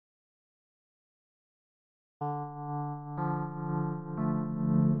This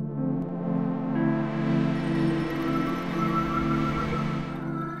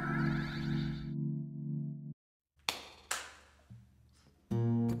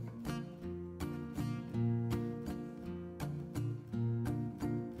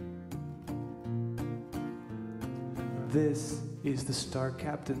is the Star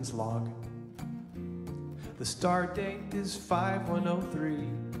Captain's log. The star date is 5103.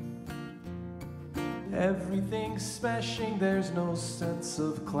 Everything's smashing, there's no sense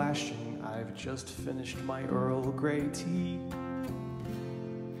of clashing. I've just finished my Earl Grey tea.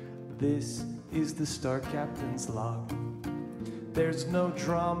 This is the Star Captain's log. There's no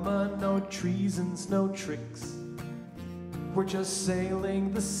drama, no treasons, no tricks. We're just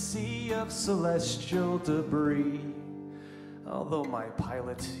sailing the sea of celestial debris. Although my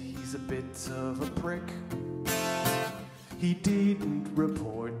pilot, he's a bit of a prick. He didn't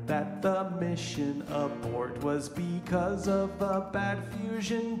report that the mission aboard was because of a bad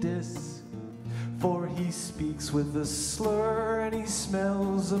fusion disk. For he speaks with a slur and he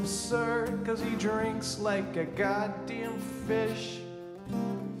smells absurd, 'cause he drinks like a goddamn fish.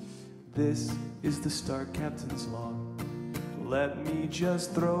 This is the Star Captain's log. Let me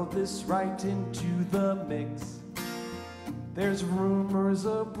just throw this right into the mix. There's rumors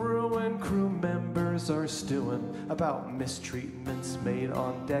of brewing, crew members are stewing about mistreatments made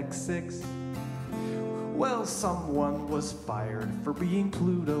on Deck 6. Well, someone was fired for being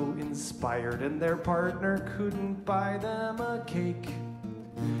Pluto-inspired, and their partner couldn't buy them a cake.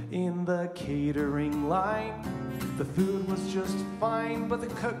 In the catering line, the food was just fine, but the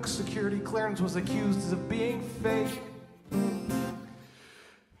cook's security clearance was accused of being fake.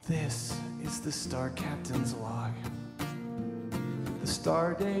 This is the Star Captain's log. The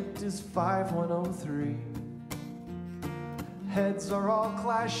star date is 5103. Heads are all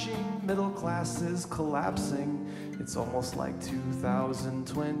clashing, middle class is collapsing. It's almost like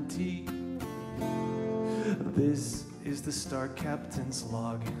 2020. This is the Star Captain's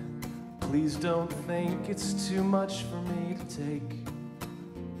log. Please don't think it's too much for me to take.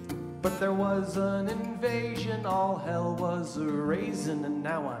 But there was an invasion, all hell was a-raising, and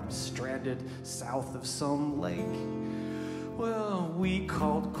now I'm stranded south of some lake. Well, we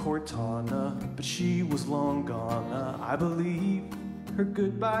called Cortana, but she was long gone. I believe her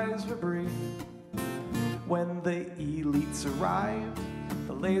goodbyes were brief. When the elites arrived,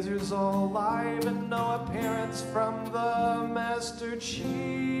 the lasers all live, and no appearance from the Master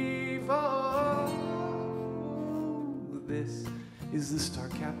Chief. Oh, this is the Star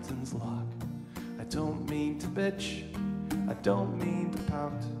Captain's log. I don't mean to bitch, I don't mean to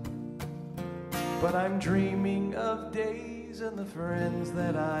pout, but I'm dreaming of days and the friends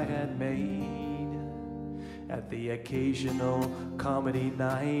that I had made at the occasional comedy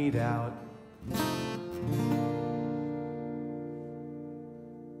night out.